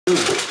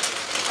too.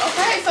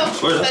 Okay, so. I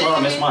swear that's why I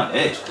miss my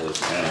ex,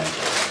 cause man.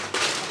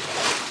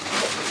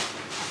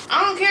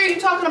 I don't care you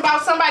talking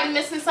about somebody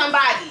missing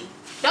somebody.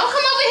 Don't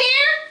come over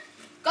here.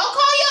 Go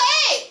call your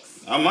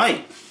ex. I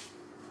might.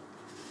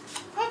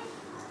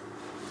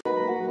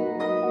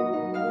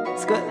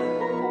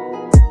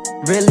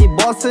 Really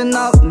bossing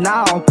up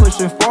now,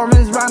 pushing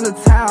formats round the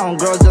town.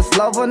 Girl, just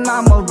love when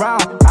I'm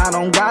around. I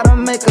don't gotta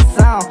make a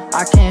sound.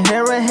 I can't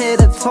hear a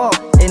hater talk.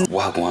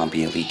 Wagwan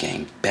BLE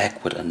gang,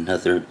 back with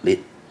another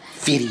lit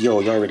video.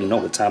 You already know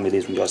what time it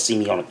is when y'all see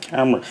me on the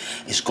camera.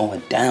 It's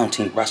going down.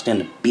 Team Rasta in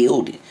the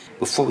building.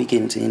 Before we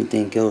get into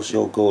anything else,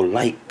 yo, go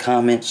like,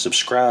 comment,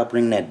 subscribe,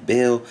 ring that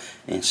bell,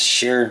 and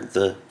share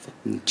the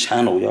fucking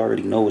channel. You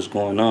already know what's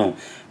going on.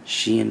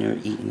 She in there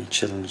eating and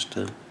chilling and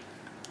stuff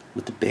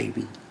with the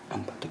baby.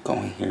 I'm about to go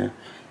in here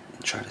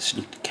and try to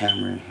sneak the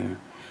camera in here, and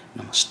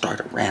I'm gonna start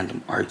a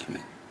random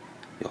argument.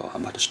 Yo,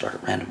 I'm about to start a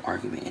random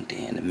argument, and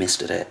then in the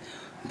midst of that,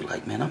 I'll be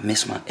like, man, I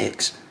miss my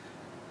ex.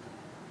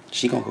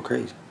 She gonna go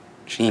crazy.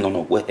 She ain't gonna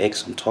know what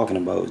ex I'm talking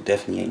about. It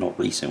definitely ain't no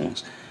recent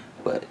ones,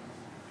 but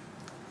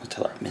I'll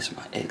tell her I miss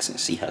my ex and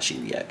see how she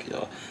reacts,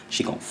 y'all.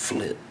 She gonna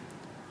flip.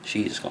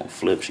 She just gonna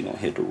flip. She gonna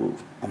hit the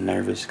roof. I'm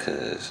nervous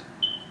because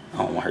I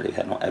don't want her to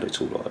have no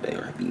attitude all day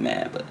or be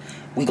mad, but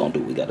we gonna do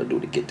what we gotta do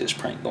to get this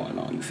prank going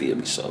on, you feel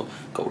me? So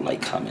go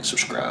like, comment,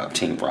 subscribe,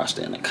 Team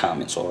Rasta in the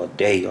comments all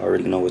day. You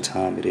already know what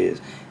time it is,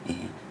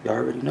 and you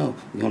already know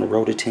we on the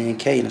road to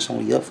 10K, and it's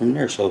only up from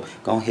there. So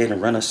go ahead and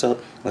run us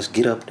up. Let's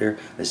get up there.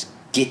 Let's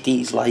get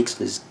these likes.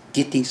 Let's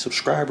get these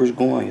subscribers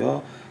going,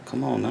 y'all.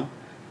 Come on now.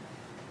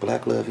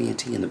 Black Love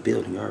ENT in the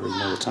building. You already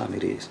know what time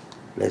it is.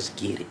 Let's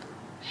get it.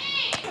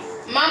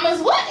 Mamas,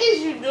 what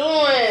is you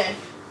doing?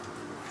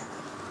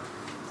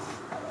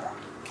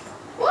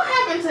 What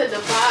happened to the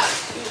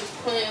box you was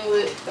playing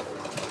with?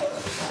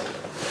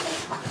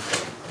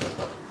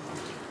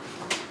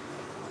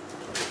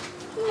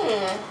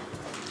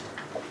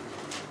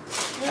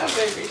 Y'all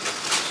baby's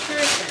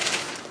tripping.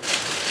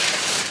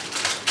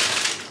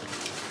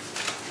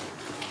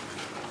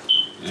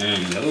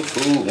 No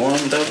food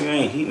warmed up. You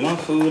ain't heat my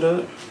food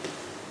up.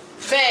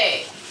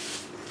 Babe,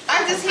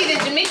 I just heated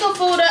Jamaica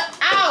food up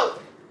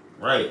out.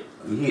 Right.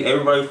 You heat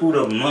everybody's food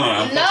up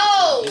mine.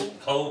 No.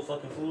 Cold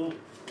fucking food?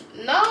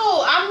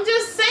 No, I'm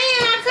just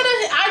saying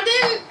I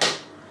didn't.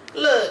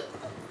 Look,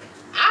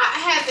 I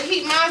had to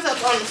heat mine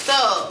up on the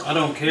stove. I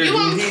don't care.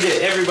 You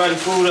heated everybody's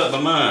food up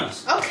but mine.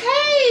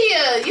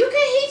 Okay, you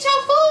can heat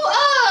your food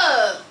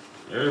up.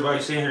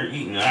 Everybody sitting here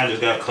eating. I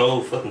just got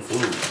cold fucking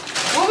food.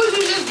 What was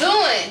you just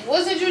doing?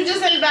 Wasn't you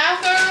just in the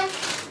bathroom?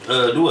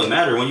 Do it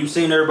matter? When you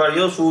seen everybody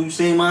else's food, you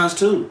seen mine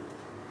too.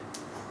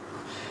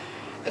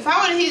 If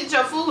I would have heated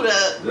your food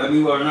up,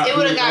 it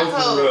would have got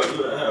cold.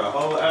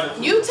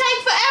 You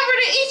take forever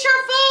to eat your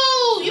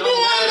food. You be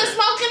wanting to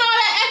smoke and all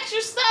that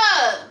extra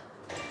stuff.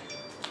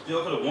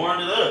 Y'all could have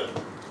warmed it up.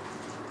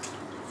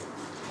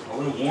 I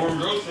would have warmed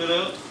your shit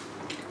up.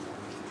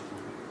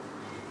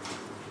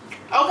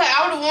 Okay, I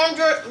would have warmed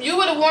you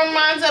would have warmed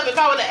mine up if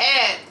I would have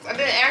asked. I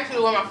didn't ask you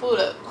to warm my food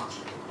up.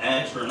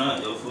 Ask or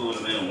not, your food would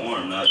have been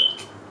warm, not.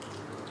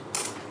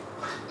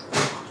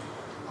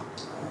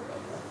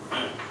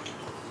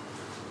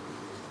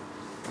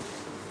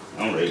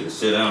 I'm ready to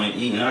sit down and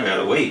eat, and I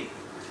gotta wait.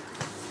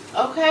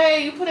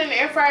 Okay, you put it in the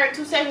air fryer in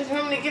 2 seconds. You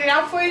want me to get it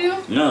out for you?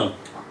 No.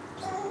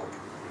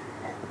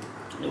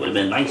 It would have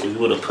been nice if you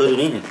would have put it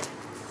in.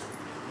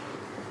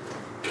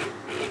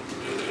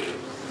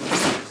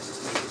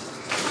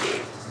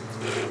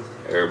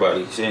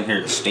 Everybody sitting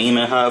here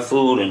steaming hot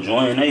food,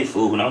 enjoying their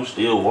food, and I'm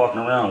still walking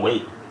around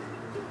waiting.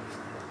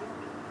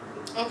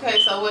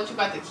 Okay, so what, you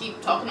about to keep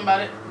talking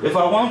about it? If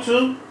I want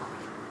to.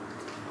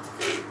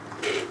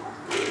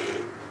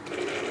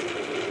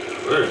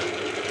 Oh.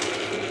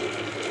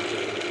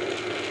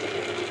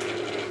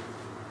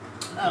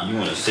 You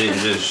want to sit and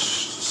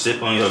just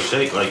sip on your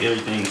shake like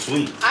everything's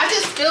sweet. I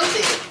just spilled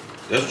it.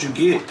 That's what you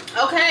get.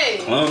 Okay.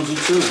 Clumsy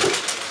too.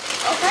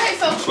 Okay,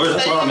 so. I swear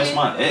that's why I miss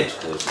my ex,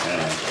 cause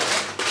man.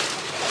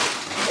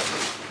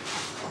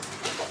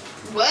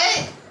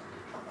 What?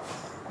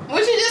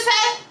 What you just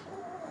say?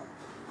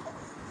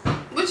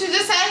 What you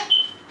just say?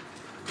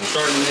 I'm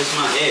starting to miss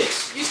my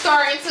ex. You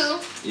starting to?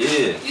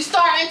 Yeah. You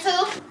starting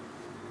to?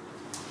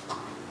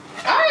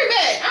 Alright,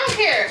 bet. I don't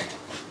care.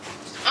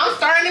 I'm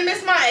starting to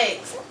miss my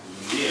ex.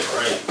 Yeah,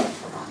 right.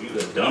 You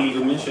the dummy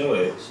to miss your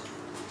ex.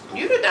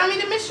 You the dummy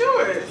to miss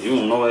yours. You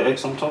don't know what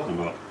ex I'm talking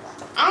about.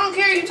 I don't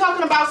care you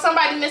talking about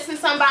somebody missing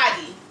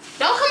somebody.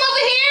 Don't come over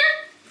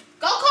here.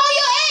 Go call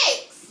your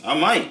ex. I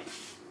might.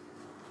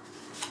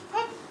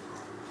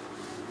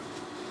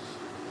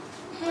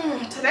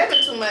 Today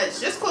been too much.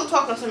 Just quit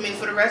talking to me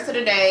for the rest of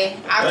the day.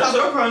 That's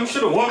your problem. You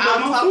should have warmed up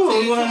my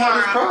food. You wouldn't have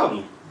this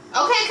problem.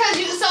 Okay,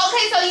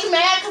 so you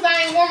mad because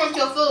I ain't warm up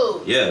your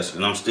food? Yes,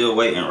 and I'm still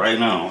waiting right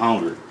now. I'm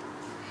hungry.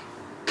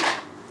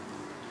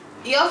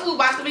 Your food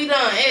about to be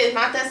done. It is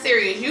not that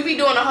serious. You be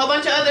doing a whole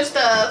bunch of other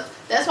stuff.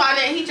 That's why I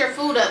didn't heat your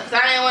food up, because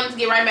I didn't want it to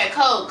get right back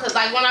cold. Because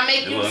like when I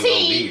make you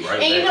tea,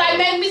 and you be like,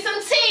 make me some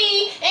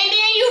tea, and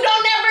then you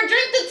don't ever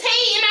drink the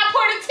tea, and I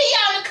pour the tea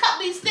out and the cup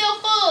be still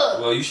full.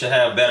 Well, you should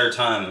have better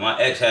timing. My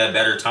ex had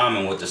better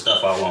timing with the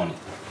stuff I wanted.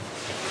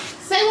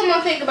 Say one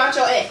more thing about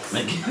your ex.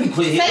 Say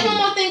one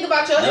more thing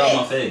about your ex. Get on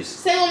my face.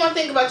 Say one more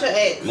thing about your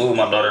ex. Move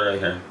my daughter right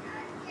here.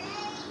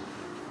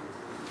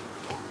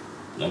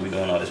 Don't be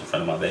doing all this in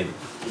front of my baby.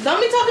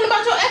 Don't be talking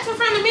about your ex in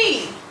front of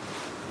me.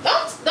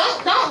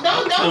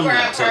 Don't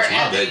grab her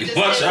after you just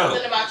said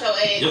something about your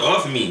ex. You're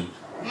off me.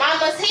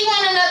 Mamas, he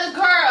want another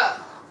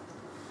girl.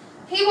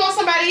 He want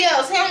somebody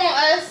else. He don't want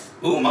us.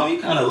 Ooh, Mom, you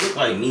kind of look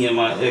like me and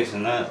my ex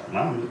and not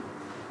Mommy.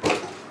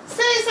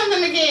 Say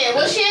something again.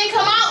 Well, she ain't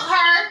come out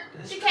her.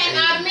 She came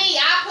out of me.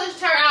 I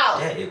pushed her out.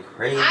 That is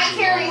crazy. I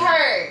carried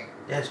her.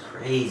 That's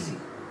crazy.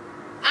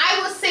 I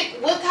was sick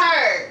with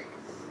her.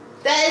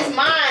 That is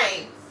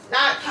mine.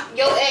 Not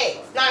your ex.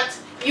 Not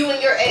you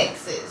and your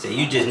exes. So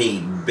you just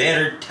need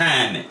better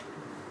timing.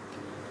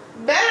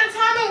 Better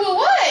timing with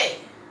what?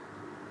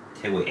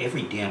 Tell with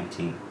every damn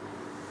team.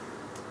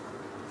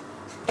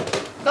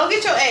 Go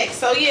get your ex.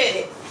 So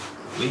yeah.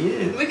 Well,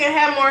 yeah. We can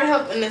have more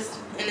help in this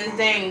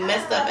dang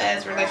messed up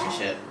ass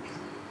relationship.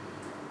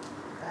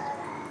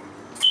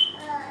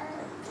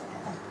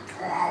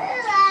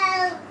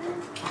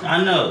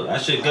 I know. I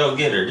should go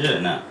get her,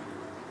 didn't I?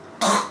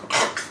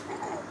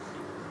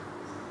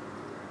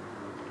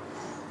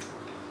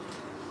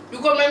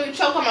 You gonna make me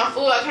choke on my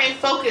food. I can't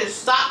focus.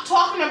 Stop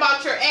talking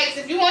about your ex.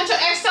 If you want your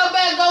ex so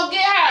bad, go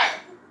get her.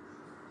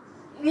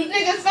 You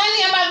think it's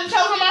funny I'm about to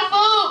choke on my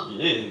food?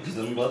 Yeah, because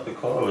I'm about to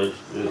call her.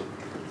 Yeah.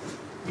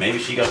 Maybe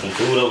she got some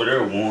food over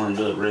there warmed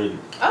up, ready.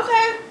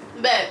 Okay,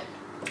 bet.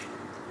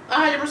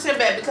 100%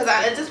 bet, because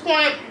at this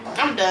point,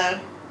 I'm done.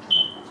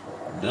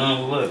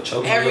 Done with what?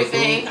 Choking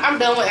everything. Your food? I'm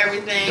done with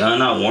everything. Done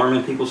not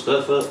warming people's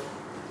stuff up?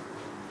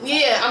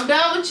 Yeah, I'm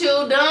done with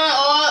you.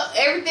 Done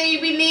everything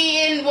you be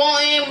needing,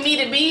 wanting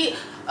me to be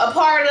a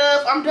part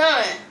of. I'm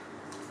done.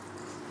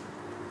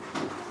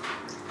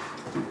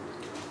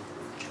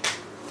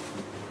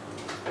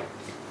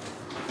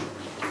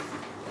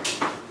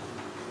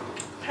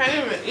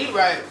 Can't even eat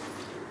right.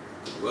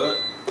 What?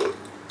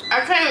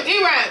 I can't even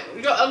eat right.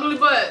 Your ugly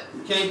butt.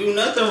 You can't do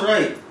nothing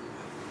right.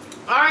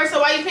 Alright, so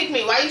why you pick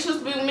me? Why you choose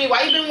to be with me?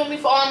 Why you been with me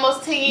for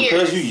almost 10 years?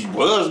 Because you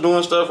was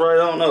doing stuff right.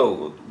 I don't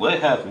know. What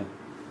happened?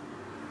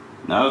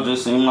 Now it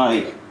just seemed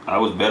like I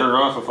was better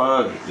off if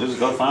I just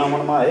go find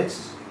one of my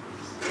exes.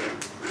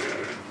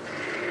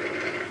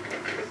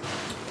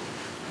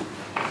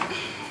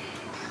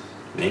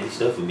 Maybe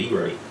stuff would be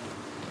right.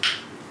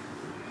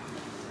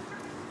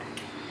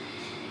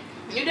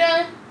 You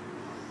done?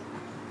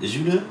 Is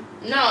you done?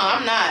 No,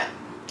 I'm not.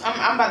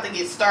 I'm about to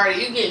get started.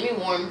 You getting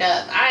me warmed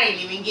up. I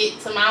ain't even get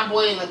to my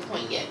boiling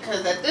point yet.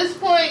 Because at this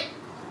point,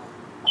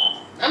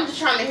 I'm just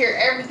trying to hear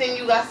everything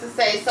you got to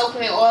say,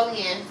 soaking it all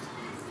in.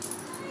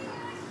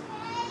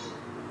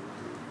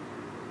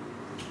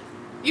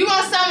 You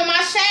want some of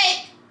my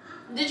shake?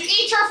 Did you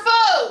eat your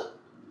food?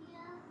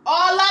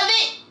 All of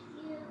it?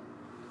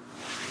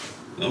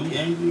 Don't be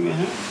angry with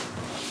him.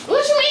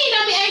 What you mean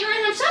don't be angry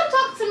at him? Shut up,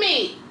 talk to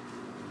me.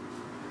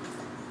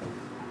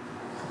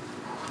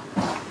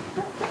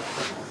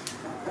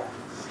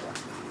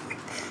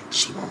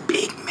 She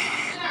big,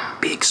 man.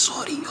 Big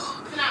sorty,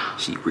 y'all.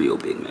 She real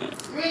big, man.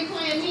 You ain't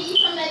playing me. Eat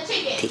some of that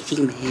chicken. She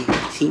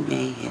mad. She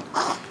mad.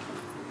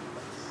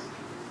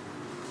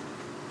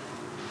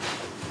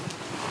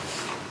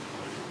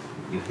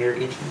 You hear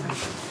it?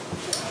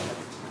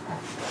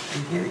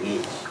 You hear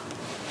it?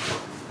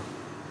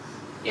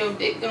 Your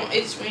dick gonna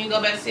itch when you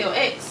go back to your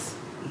ex.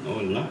 No,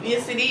 it's not.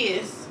 Yes, it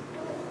is.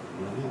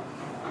 No.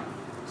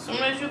 As soon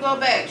as you go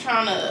back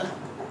trying to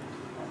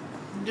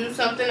do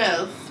something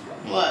else,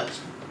 watch.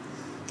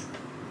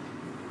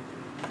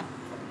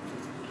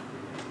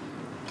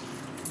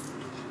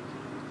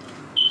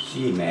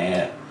 She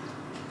mad.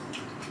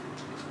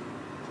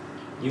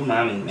 You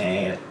mommy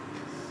mad.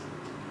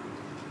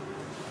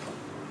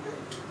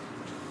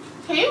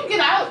 Can you get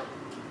out?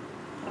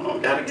 I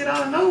don't gotta get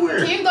out of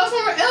nowhere. Can you go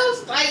somewhere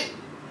else? Like,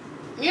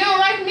 you don't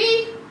like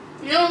me?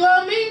 You don't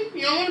love me?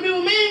 You don't want to be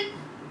with me?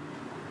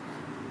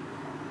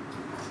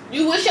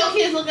 You wish your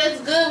kids look as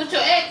good with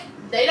your ex?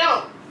 They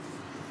don't.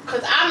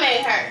 Because I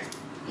made her.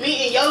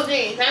 Me and your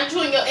jeans. Not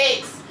you and your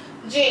ex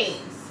jeans.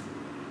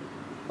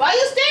 Why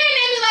you staring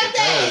at me like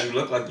that? You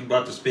look like you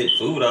about to spit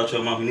food out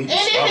your mouth. You need to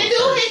swallow. And if it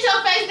do hit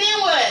your face, then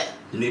what?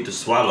 You need to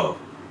swallow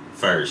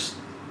first.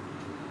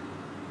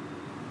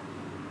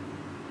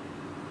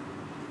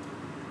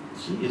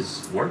 She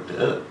is worked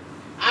up.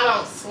 I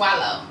don't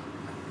swallow.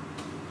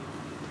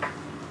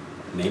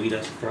 Maybe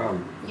that's the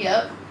problem.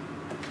 Yep.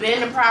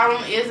 Being a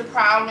problem is a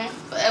problem.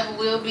 Forever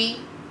will be.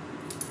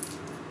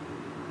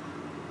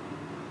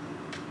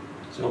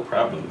 So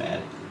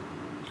problematic.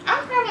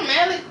 I'm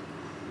problematic.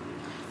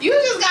 You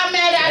just got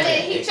mad that I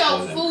didn't heat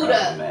your food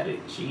up.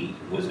 She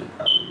wasn't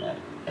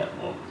problematic at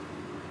all.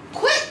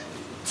 Quit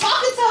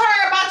talking to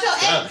her about your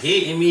ex. Stop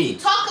hitting me.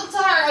 Talk to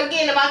her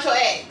again about your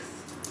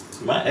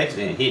ex. My ex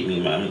didn't hit me,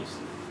 mommy.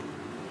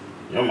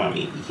 Your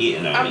mommy be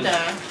hitting on me. I'm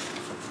done.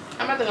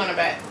 I'm about to go in the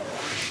back.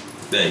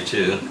 Hey,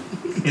 chill.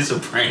 It's a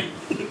prank.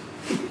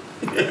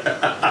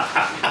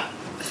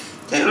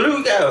 Hey, look,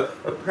 we got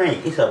a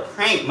prank. It's a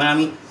prank,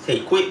 mommy. Hey,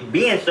 quit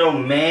being so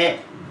mad.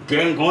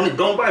 Dang, don't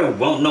nobody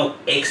want no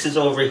exes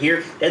over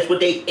here. That's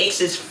what they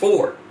exes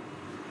for.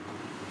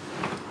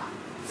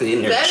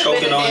 Sitting there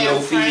choking on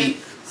your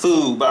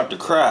food, about to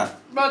cry.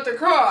 About to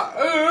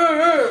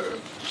cry.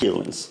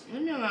 Feelings.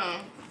 Leave me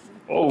alone.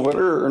 Over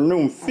there are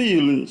no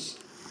feelings.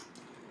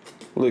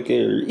 Look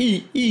at her.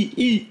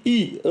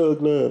 Eat,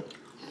 ugly.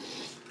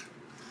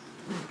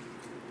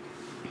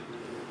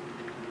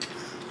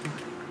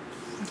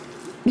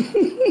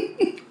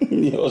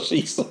 Yo,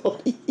 she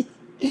sorry.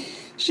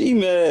 She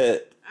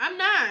mad. I'm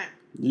not.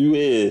 You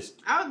is.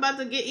 I was about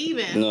to get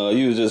even. No,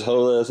 you was just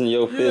whole ass in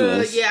your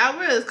feelings. Yeah, I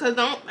was. Because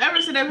don't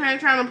ever sit up here and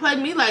trying to play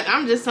me like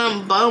I'm just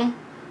some bum.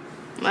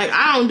 Like,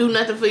 I don't do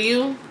nothing for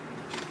you.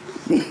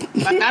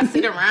 Like, I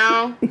sit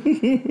around.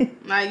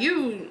 Like,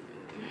 you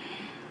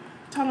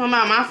talking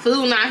about my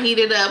food not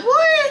heated up.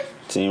 What?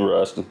 Team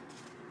Rasta.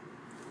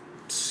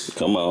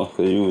 Come on,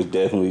 because you was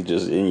definitely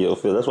just in your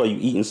feelings. That's why you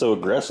eating so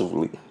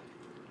aggressively.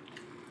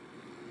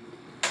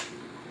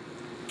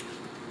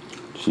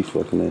 She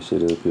fucking that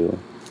shit up, yo.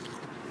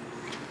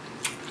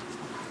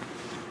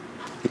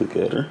 Look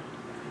at her.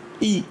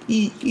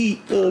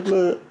 Eat,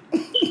 ugly.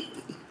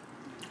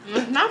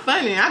 It's not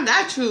funny. I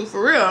got you,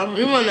 for real.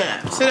 You want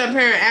to sit up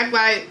here and act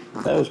like...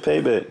 That was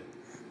payback.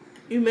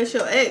 You miss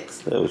your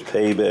ex. That was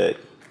payback.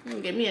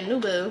 Give me a new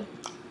boo.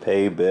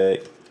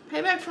 Payback.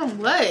 Payback from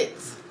what?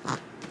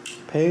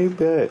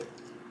 Payback.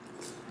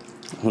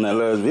 On that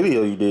last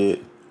video you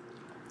did.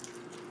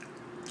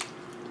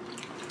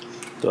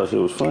 Thought shit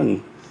was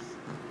funny.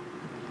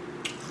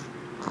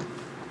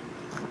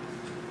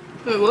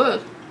 It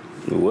was.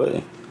 It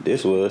wasn't.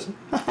 This was.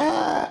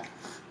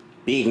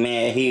 Big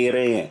man head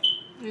in.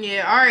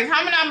 Yeah, alright.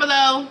 Comment down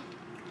below.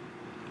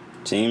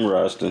 Team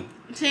Rasta.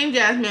 Team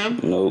Jasmine.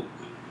 Nope.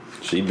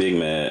 She big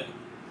mad.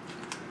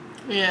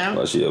 Yeah.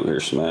 Why she over here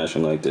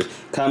smashing like this?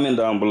 Comment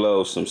down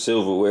below some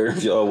silverware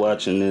if y'all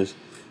watching this.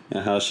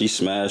 And how she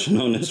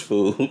smashing on this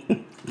food.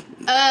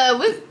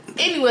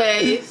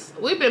 Anyways,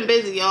 we've been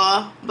busy,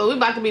 y'all. But we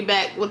about to be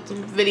back with the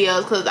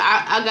videos because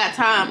I got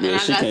time. Yeah,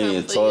 and she I got can't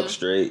even talk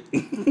straight.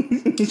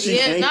 She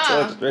can't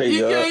talk straight,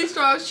 you y'all. can't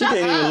talk. She can't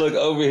even look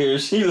over here.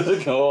 She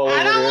looking all over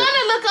I don't there. want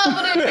to look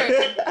over there.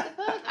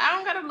 Look, I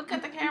don't got to look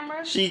at the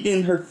camera. She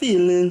in her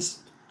feelings.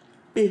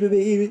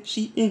 Baby,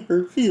 she in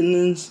her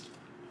feelings.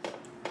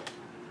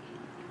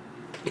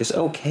 It's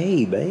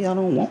okay, babe. I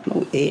don't want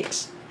no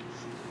ex.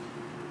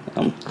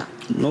 I'm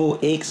no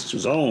ex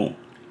zone.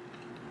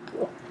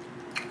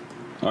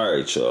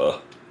 Alright,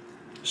 y'all.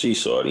 She's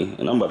salty,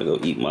 and I'm about to go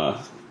eat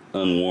my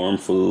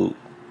unwarmed food.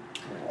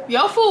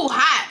 Your food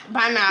hot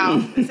by now.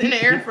 It's in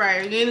the air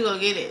fryer. You need to go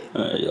get it.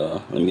 Alright,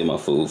 y'all. Let me get my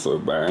food for a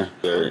bar.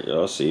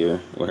 Y'all see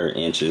her with her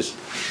inches,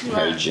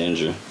 her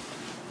ginger.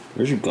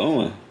 Where's you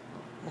going?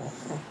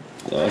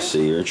 Y'all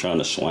see her trying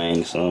to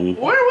swing something.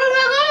 Where was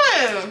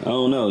I going? I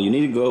don't know. You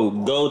need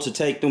to go to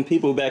take them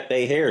people back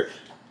their hair.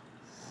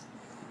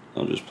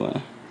 I'm just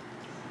playing.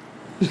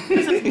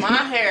 This is my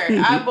hair.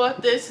 I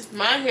bought this. It's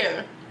my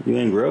hair. You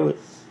ain't grow it.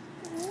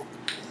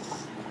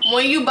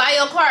 When you buy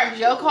your car, it's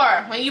your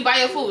car. When you buy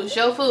your food, it's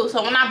your food.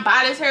 So when I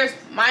buy this hair, it's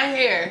my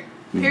hair.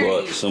 You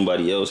bought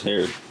somebody else's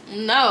hair.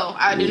 No,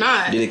 I did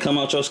not. Did it come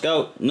out your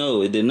scalp?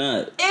 No, it did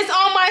not. It's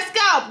on my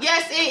scalp.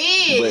 Yes,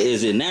 it is. But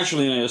is it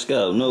naturally on your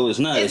scalp? No, it's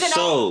not. It's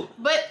sold.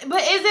 But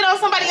is it on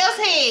somebody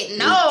else's head?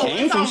 No, it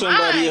came from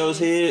somebody else's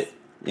head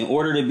in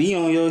order to be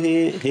on your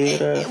head.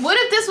 What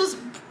if this was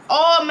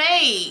all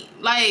made,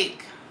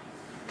 like,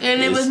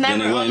 and it was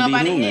never on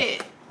nobody's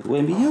head? It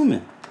wouldn't be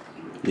human.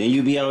 Then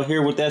you be out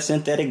here with that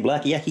synthetic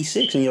black Yaki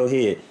 6 in your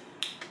head.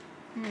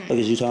 What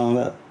is you talking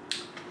about?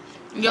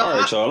 Yo,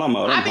 alright, y'all, I'm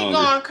out. I'm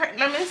hungry.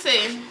 Let me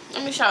see.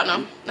 Let me show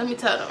them. Let me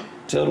tell them.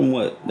 Tell them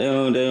what? They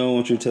don't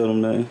want you to tell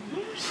them nothing.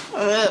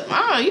 I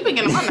don't know. You been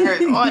getting on my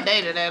nerves all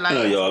day today. Like,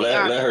 no, y'all,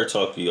 let her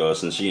talk to y'all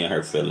since she in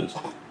her feelings.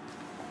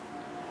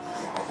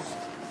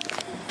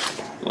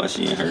 Why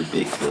she in her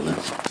big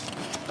feelings?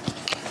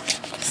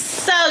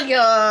 So,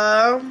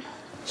 y'all.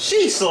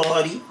 She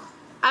salty.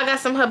 I got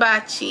some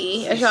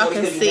hibachi, as y'all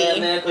can see.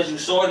 Because you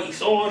salty.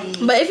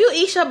 But if you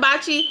eat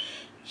hibachi,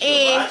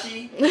 and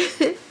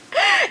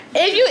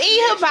if you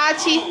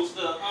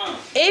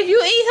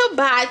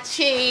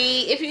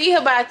eat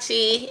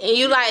hibachi and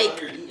you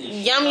like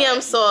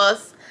yum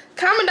sauce,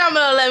 comment down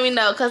below, let me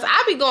know, cause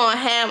I be going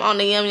ham on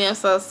the yum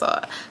sauce.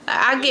 Like,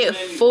 I get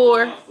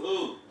four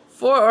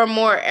or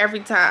more every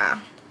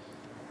time.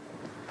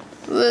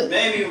 Look.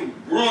 Made me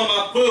ruin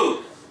my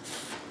food.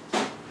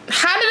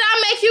 How did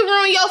I make you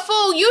ruin your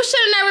food? You should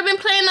have never been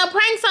playing no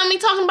pranks on me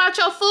talking about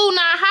your food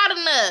not hot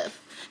enough.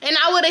 And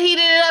I would have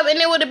heated it up and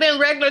it would have been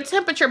regular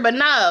temperature, but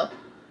no.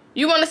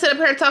 You want to sit up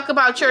here and talk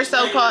about your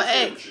so-called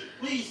ex.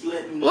 Please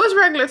let me know. What's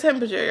regular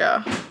temperature,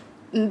 y'all?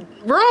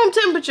 Room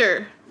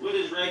temperature. What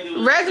is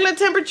regular? Regular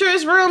temperature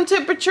is room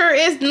temperature.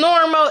 It's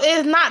normal.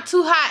 It's not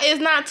too hot.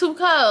 It's not too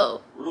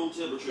cold. Room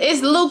temperature.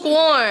 It's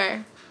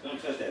lukewarm. Don't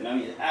touch that.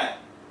 Mommy, it's hot.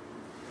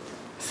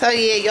 So,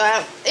 yeah,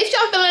 y'all. If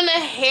y'all feeling the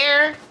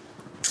hair,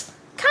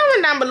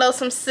 Comment down below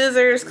some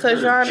scissors,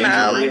 cause y'all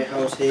know. Gingerbread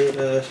house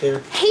head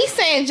here. He's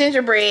saying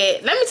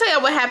gingerbread. Let me tell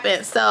you what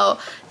happened. So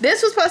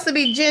this was supposed to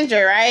be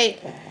ginger, right?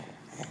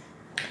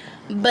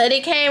 But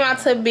it came out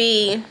to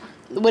be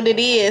what it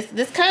is.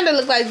 This kind of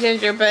look like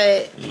ginger,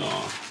 but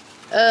no.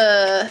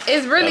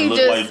 It's really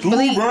just like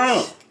bleach.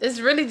 brown. It's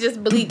really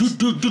just bleach.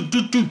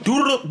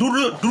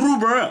 Doodle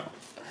brown.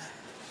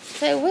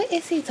 Say, what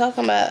is he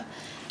talking about?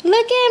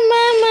 Look at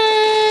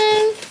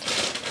mama.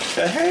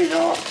 Say, hey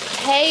y'all.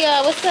 Hey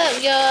y'all, what's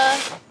up, y'all?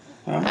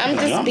 I'm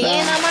just being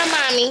on my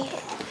mommy.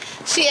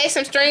 She ate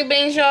some string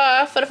beans,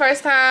 y'all, for the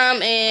first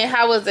time. And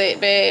how was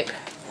it, babe?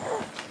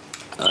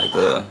 Like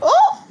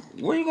Oh.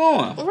 Where you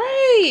going?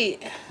 Right.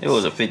 It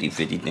was a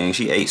 50-50 thing.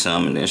 She ate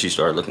some and then she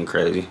started looking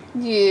crazy.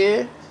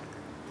 Yeah.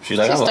 She's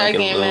like, I like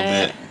it a little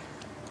bit.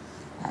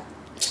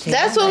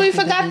 That's what we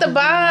forgot to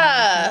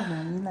buy.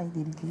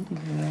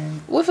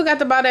 We forgot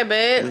to buy that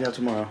bed. We got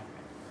tomorrow.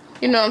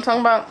 You know what I'm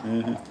talking about?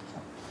 Mm-hmm.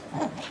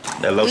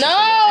 That lotion.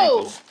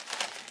 No.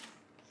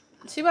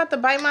 She about to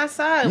bite my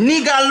side.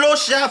 Nigga,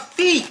 lotion your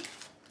feet.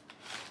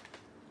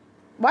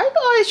 Why you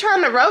always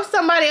trying to roast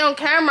somebody on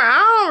camera?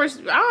 I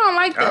don't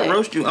like that. I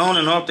roast you on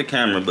and off the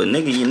camera, but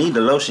nigga, you need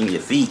to lotion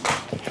your feet.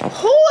 Who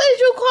is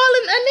you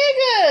calling a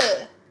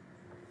nigga?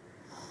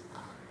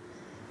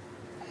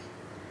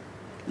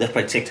 Let's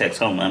play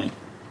tic-tac-toe, mommy.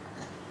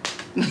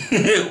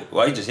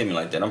 Why you just hit me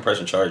like that? I'm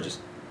pressing charges.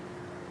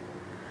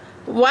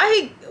 Why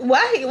you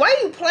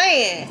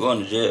playing?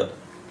 Going to jail.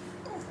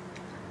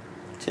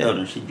 Tell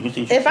them.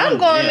 If I'm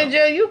going to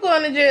jail, you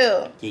going to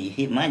jail. Yeah, you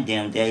hit my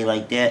damn daddy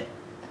like that.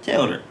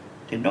 Tell her.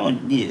 They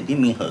don't. Yeah, give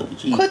me a hug.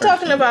 Quit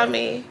talking about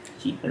me.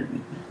 She hurt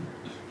me.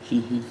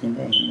 She hit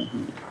somebody in the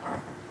head.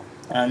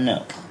 I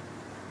know.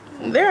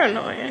 They're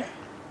annoying.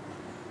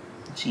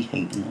 She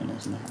hating on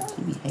us now.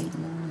 She be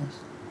hating on us.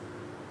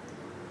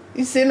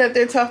 You sitting up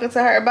there talking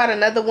to her about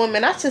another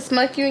woman. I should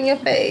smack you in your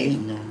face.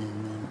 No.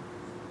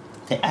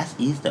 I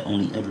is the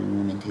only other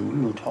woman. What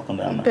are you talking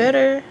about, man?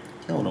 Better.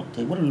 Tell them.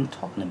 What are you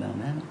talking about,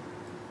 man?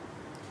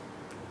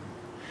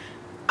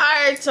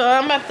 Alright, so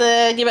I'm about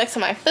to get back to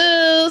my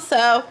food.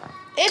 So,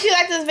 if you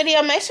like this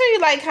video, make sure you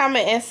like,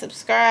 comment, and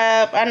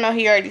subscribe. I know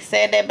he already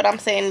said that, but I'm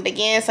saying it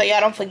again. So, y'all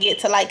don't forget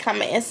to like,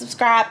 comment, and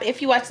subscribe.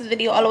 If you watch this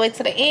video all the way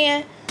to the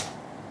end.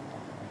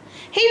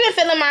 He been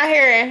feeling my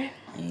hair.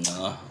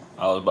 No.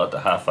 I was about to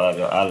high five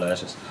your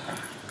eyelashes.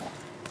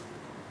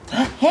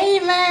 Hey,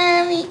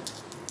 mommy.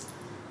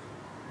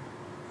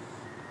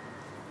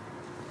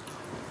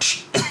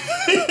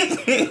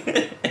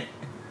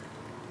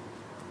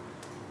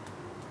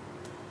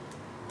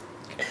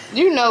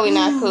 You know we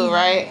not cool,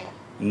 right?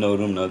 You know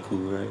them not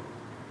cool, right?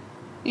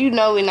 You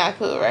know we not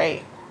cool,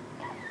 right?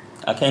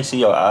 I can't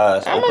see your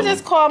eyes. I'm gonna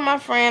just call my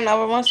friend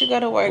over once you go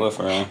to work. What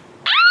friend?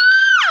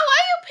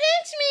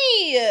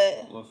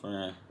 What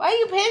friend? Why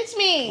you pinch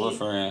me? What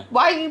friend?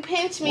 Why you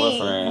pinch me? What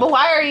friend? But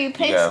why are you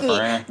pinching me?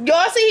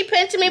 Y'all see he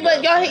pinching me,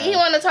 but y'all he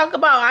want to talk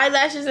about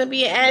eyelashes and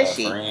being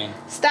ashy.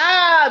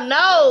 Stop!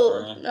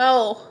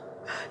 No.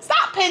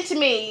 Stop pinching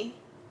me.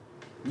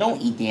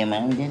 Don't eat that,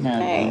 man. They're not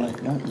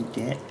good. Don't eat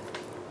that.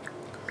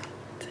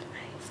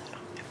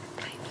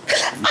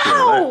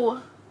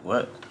 Ow!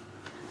 What?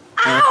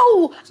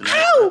 Ow!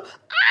 Ow!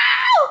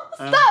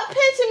 Stop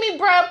pinching me,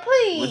 bro,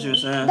 please. What you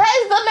saying? That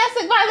is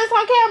domestic violence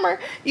on camera.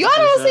 Y'all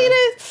don't see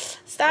this?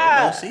 Stop. I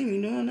don't see me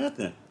doing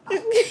nothing. I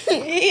don't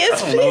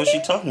know what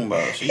she's talking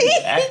about. She's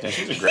acting.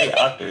 She's a great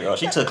actor, y'all.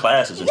 She took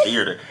classes in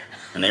theater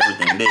and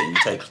everything, didn't you?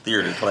 Take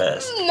theater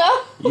class.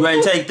 No. You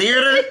ain't take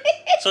theater?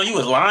 So you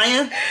was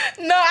lying?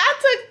 No, I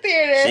took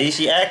theater. See,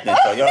 she acting,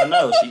 so y'all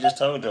know. She just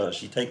told y'all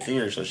she take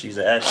theater, so she's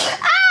an actor.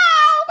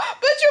 Ow!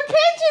 But you're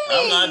pinching me.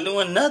 I'm not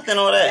doing nothing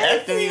on that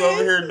acting you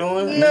over here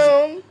doing.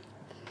 No.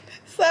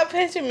 Stop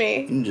pinching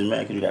me. You just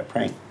mad because you got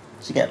pranked.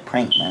 She got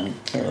pranked, man.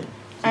 Tell her.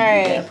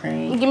 Alright.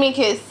 Give me a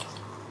kiss.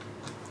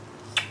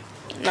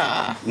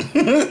 Nah.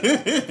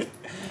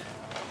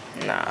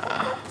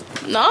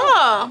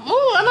 Nah. Move.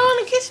 I don't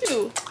want to kiss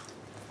you.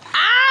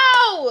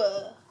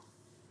 Ow!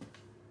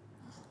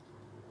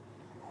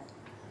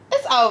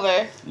 It's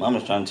over.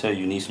 Mama's trying to tell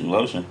you need some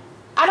lotion.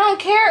 I don't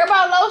care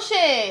about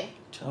lotion.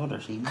 Told her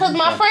she. Cause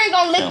my friend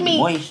gonna lick me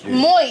moist.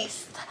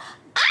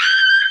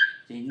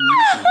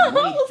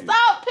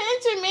 Stop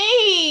pinching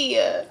me.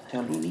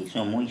 Tell her you need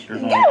some moisture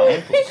on I your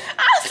ankles.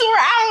 swear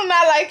I do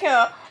not like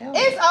him.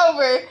 It's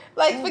over.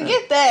 Like,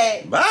 forget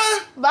that.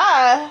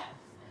 Bye.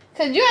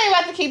 Cause you ain't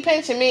about to keep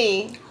pinching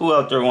me. Who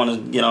out there want to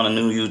get on a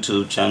new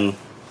YouTube channel?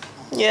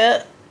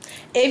 Yep.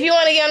 If you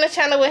want to get on the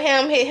channel with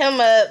him, hit him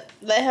up.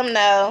 Let him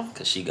know.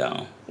 Cause she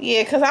gone.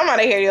 Yeah, cause I'm out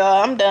of here,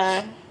 y'all. I'm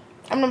done.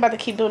 I'm not about to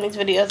keep doing these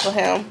videos with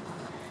him.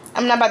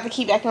 I'm not about to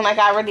keep acting like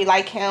I really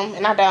like him,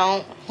 and I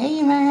don't.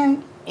 Hey,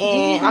 man.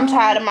 And I'm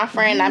tired of my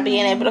friend not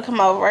being able to come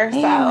over, so.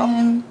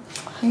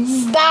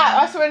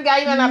 Stop. I swear to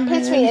God, you're going to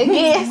pinch me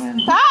again.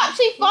 Stop.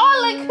 She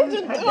falling.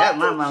 Got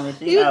my mama.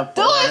 She you not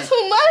doing falling.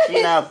 too much.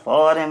 She not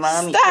falling,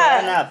 mommy. Stop.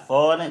 She not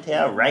falling.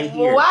 Tell right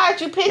here. Why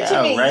aren't you pinching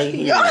Tell me? right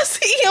here. Y'all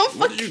see him fucking.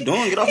 What you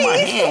doing? Get off my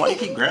hand. Why you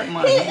keep grabbing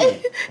my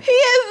hand? He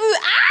is.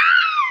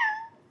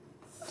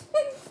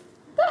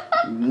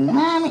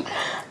 Mommy.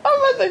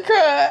 I'm about to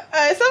cry.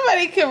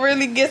 Somebody could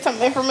really get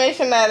some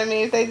information out of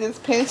me if they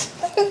just pinch.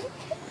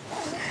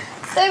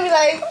 They'd be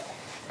like,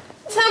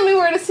 tell me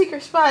where the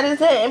secret spot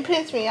is at and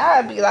pinch me.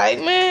 I'd be like,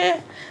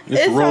 man.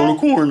 It's around the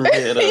corner.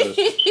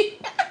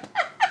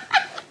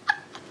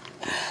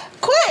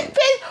 Quit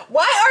pinch.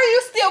 Why are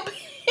you still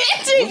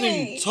pinching me?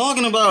 What are you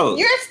talking about?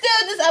 You're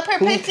still just up here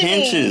Who pinching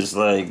pinches?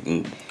 me.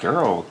 Like,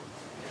 girl.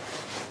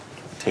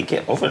 Take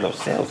it over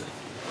yourself.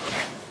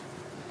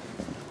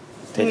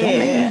 They don't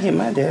make me hit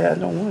my dad. I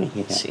don't want to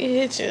hit him. She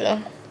hit you.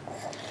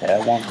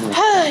 I want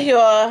to.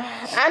 Y'all,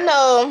 I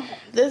know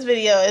this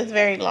video is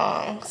very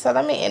long, so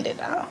let me end it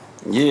now.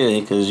 Yeah,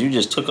 because you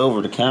just took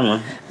over the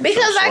camera.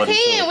 Because I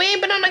can. We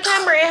ain't been on the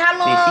camera in how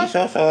long? She's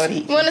so sorry.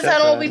 You want to tell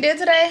them what we did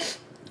today?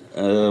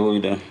 What we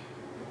done?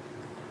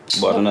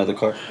 Bought another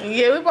car?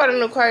 Yeah, we bought a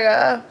new car,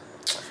 y'all.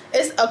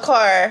 It's a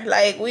car.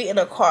 Like, we in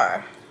a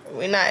car.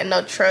 We not in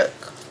no truck.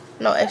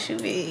 No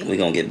SUV. We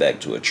gonna get back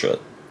to a truck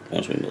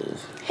once we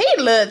move. He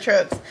love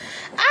trucks.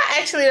 I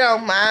actually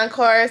don't mind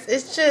cars.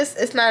 It's just,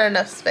 it's not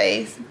enough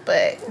space.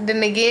 But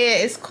then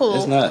again, it's cool.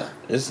 It's not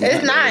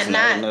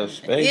enough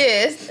space.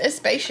 Yeah, it's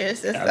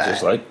spacious. It's I not.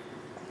 just like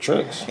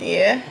trucks.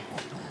 Yeah.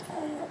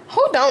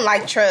 Who don't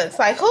like trucks?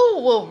 Like, who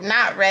will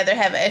not rather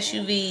have an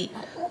SUV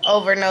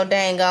over no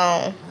dang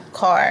on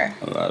car?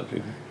 A lot of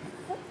people.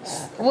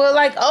 Well,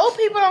 like, old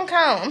people don't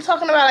count. I'm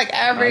talking about, like,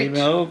 average. Not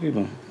even old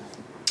people.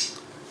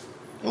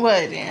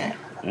 What, then?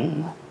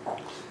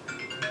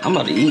 I'm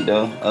about to eat,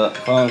 though.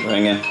 Phone's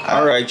ringing.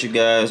 All right, you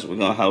guys. We're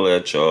going to holler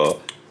at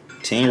y'all.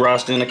 Team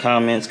Roster in the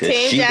comments, because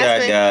she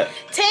got...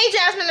 Team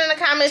Jasmine in the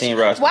comments. Team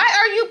Roster. Why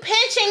are you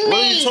pinching me?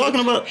 What are you talking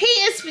about? He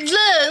is...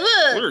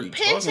 Look. What are you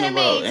pinching talking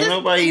about? me. Ain't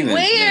nobody even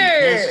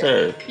weird.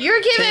 her.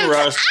 You're giving... Team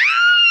Roster.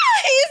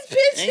 He's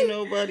pinching... Ain't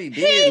nobody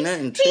did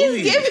nothing to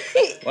you.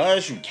 Why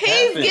is you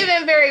capping? He's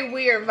giving very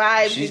weird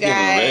vibes, She's you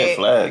guys. giving red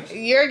flags.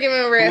 You're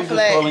giving red Who's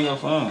flags. just calling your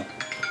phone?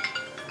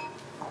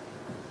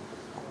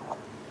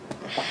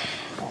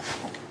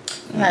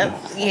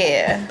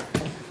 Yeah.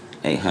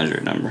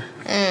 800 number.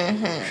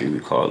 She be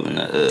calling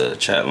the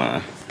chat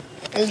line.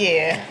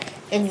 Yeah,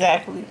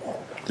 exactly.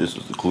 This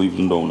is the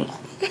Cleveland Donut.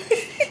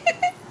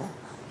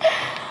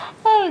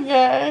 Oh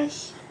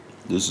gosh.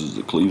 This is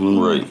the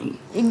Cleveland Raven.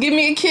 Give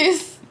me a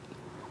kiss.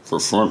 For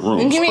front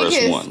rooms, Give me a press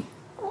kiss. 1.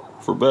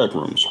 For back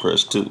rooms,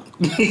 press 2.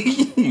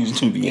 He used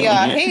to be on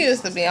Yeah, there. he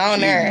used to be on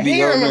there. be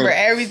He on remember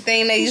there.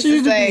 everything they used She to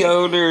used to say. be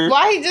on there.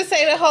 Why he just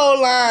say the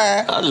whole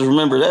line? I just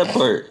remember that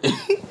part.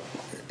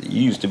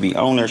 You used to be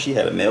on there. She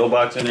had a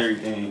mailbox and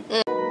everything.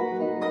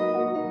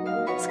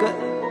 It's good.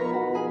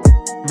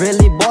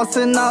 Really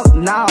bossing up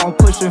now,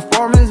 pushing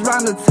foreigns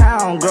round the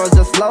town. Girls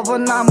just love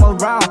when I'm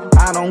around.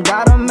 I don't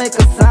gotta make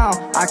a sound.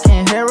 I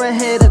can hear her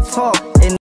head to talk.